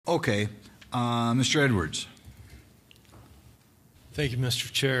Okay. Mr. Edwards. Thank you, Mr.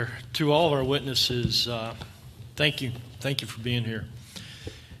 Chair. To all of our witnesses, thank you. Thank you for being here.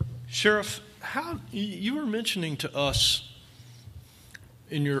 Sheriff, you were mentioning to us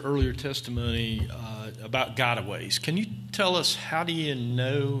in your earlier testimony about gotaways. Can you tell us, how do you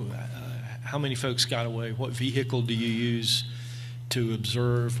know how many folks got away? What vehicle do you use to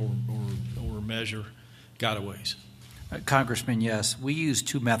observe or measure gotaways? Congressman, yes. We use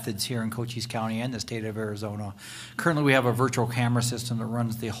two methods here in Cochise County and the state of Arizona. Currently, we have a virtual camera system that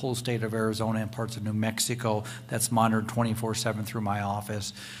runs the whole state of Arizona and parts of New Mexico that's monitored 24/7 through my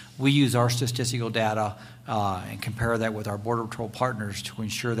office. We use our statistical data and compare that with our Border Patrol partners to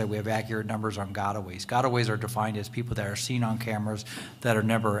ensure that we have accurate numbers on gotaways. Gotaways are defined as people that are seen on cameras that are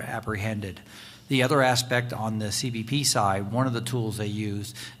never apprehended. The other aspect on the CBP side, one of the tools they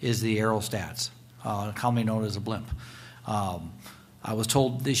use is the aerostats, commonly known as a blimp. I was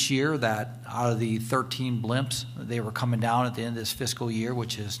told this year that out of the 13 blimps, they were coming down at the end of this fiscal year,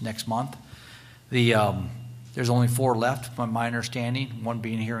 which is next month. There's only 4 left, from my understanding, one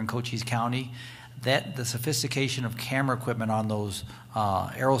being here in Cochise County. The sophistication of camera equipment on those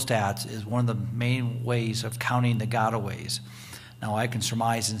aerostats is one of the main ways of counting the gotaways. Now, I can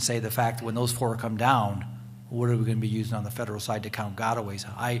surmise and say the fact that when those 4 come down, what are we going to be using on the federal side to count gotaways?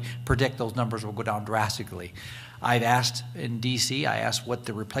 I predict those numbers will go down drastically. I've asked in D.C., I asked what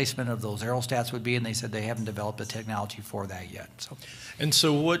the replacement of those aerostats would be, and they said they haven't developed the technology for that yet. And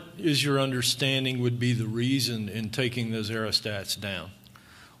so what is your understanding would be the reason in taking those aerostats down?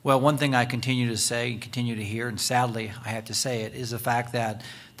 Well, one thing I continue to say and continue to hear, and sadly I have to say it, is the fact that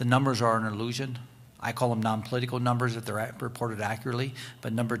the numbers are an illusion. I call them non-political numbers if they're reported accurately.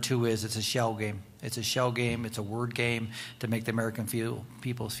 But number 2 is it's a shell game. It's a shell game. It's a word game to make the American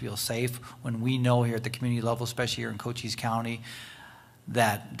people feel safe. When we know here at the community level, especially here in Cochise County,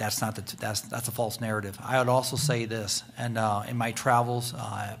 that's a false narrative. I would also say this, and in my travels,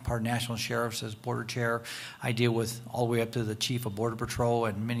 part of National Sheriffs as Border Chair, I deal with all the way up to the Chief of Border Patrol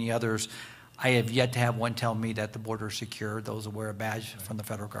and many others. I have yet to have one tell me that the border is secure. Those who wear a badge from the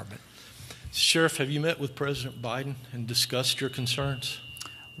federal government. Sheriff, have you met with President Biden and discussed your concerns?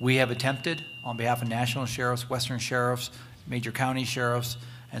 We have attempted on behalf of national sheriffs, western sheriffs, major county sheriffs,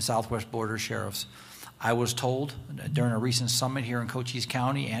 and southwest border sheriffs. I was told during a recent summit here in Cochise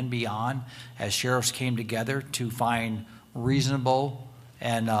County and beyond, as sheriffs came together to find reasonable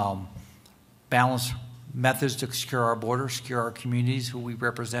and balanced methods to secure our border, secure our communities who we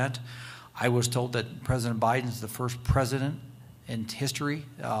represent. I was told that President Biden is the first president in history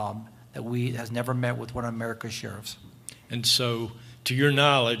that has never met with one of America's sheriffs. And so, to your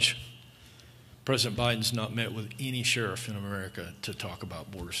knowledge, President Biden's not met with any sheriff in America to talk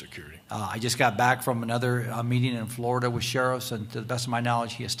about border security. I just got back from another meeting in Florida with sheriffs, and to the best of my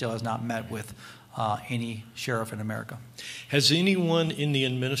knowledge, he still has not met with any sheriff in America. Has anyone in the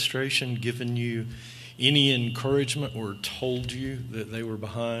administration given you any encouragement or told you that they were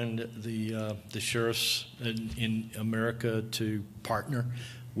behind the sheriffs in America to partner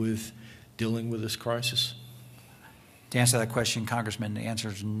with dealing with this crisis? To answer that question, Congressman, the answer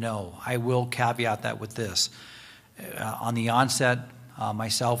is no. I will caveat that with this. On the onset,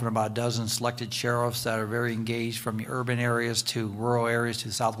 myself and about a dozen selected sheriffs that are very engaged from the urban areas to rural areas to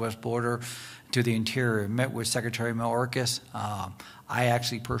the southwest border to the interior met with Secretary Mayorkas. I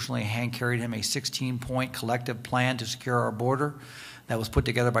actually personally hand-carried him a 16-point collective plan to secure our border that was put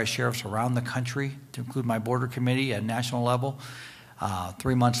together by sheriffs around the country to include my border committee at national level.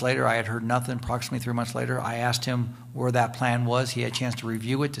 3 months later, I had heard nothing. Approximately 3 months later, I asked him where that plan was. He had a chance to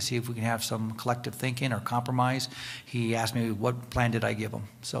review it to see if we can have some collective thinking or compromise. He asked me what plan did I give him.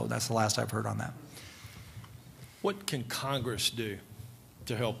 So that's the last I've heard on that. What can Congress do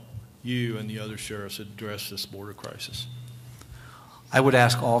to help you and the other sheriffs address this border crisis? I would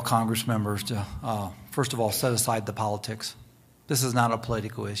ask all Congress members to, first of all, set aside the politics. This is not a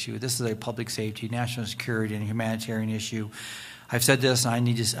political issue. This is a public safety, national security, and humanitarian issue. I've said this,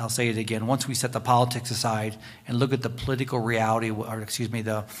 and I'll say it again. Once we set the politics aside and look at the political reality, or excuse me,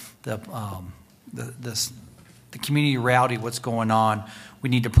 the community reality of what's going on, we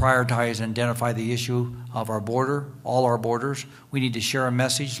need to prioritize and identify the issue of our border, all our borders. We need to share a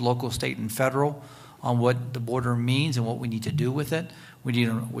message, local, state, and federal, on what the border means and what we need to do with it. We need,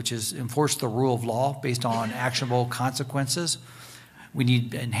 which is enforce the rule of law based on actionable consequences. We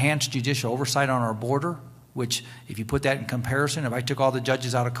need enhanced judicial oversight on our border, which, if you put that in comparison, if I took all the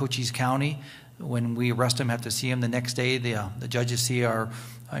judges out of Cochise County, when we arrest them, have to see them the next day, the judges see our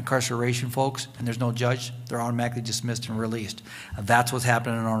incarceration folks, and there's no judge, they're automatically dismissed and released. That's what's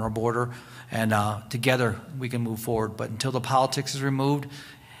happening on our border, and together we can move forward. But until the politics is removed,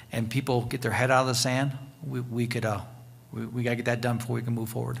 and people get their head out of the sand, we got to get that done before we can move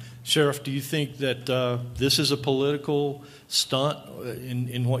forward. Sheriff, do you think that this is a political stunt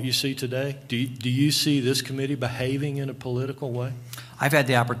in what you see today? Do you see this committee behaving in a political way? I've had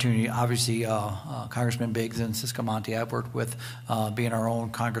the opportunity, obviously, Congressman Biggs and Siscomonte, I've worked with being our own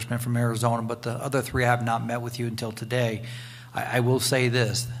congressman from Arizona, but the other three I have not met with you until today. I will say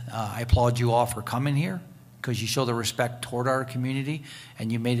this, I applaud you all for coming here, because you show the respect toward our community,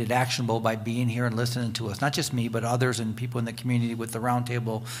 and you made it actionable by being here and listening to us. Not just me, but others and people in the community with the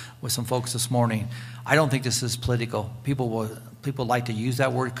roundtable with some folks this morning. I don't think this is political. People like to use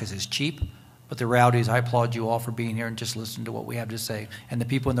that word because it's cheap, but the reality is I applaud you all for being here and just listening to what we have to say. And the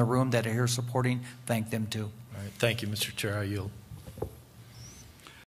people in the room that are here supporting, thank them too. All right. Thank you, Mr. Chair. I yield.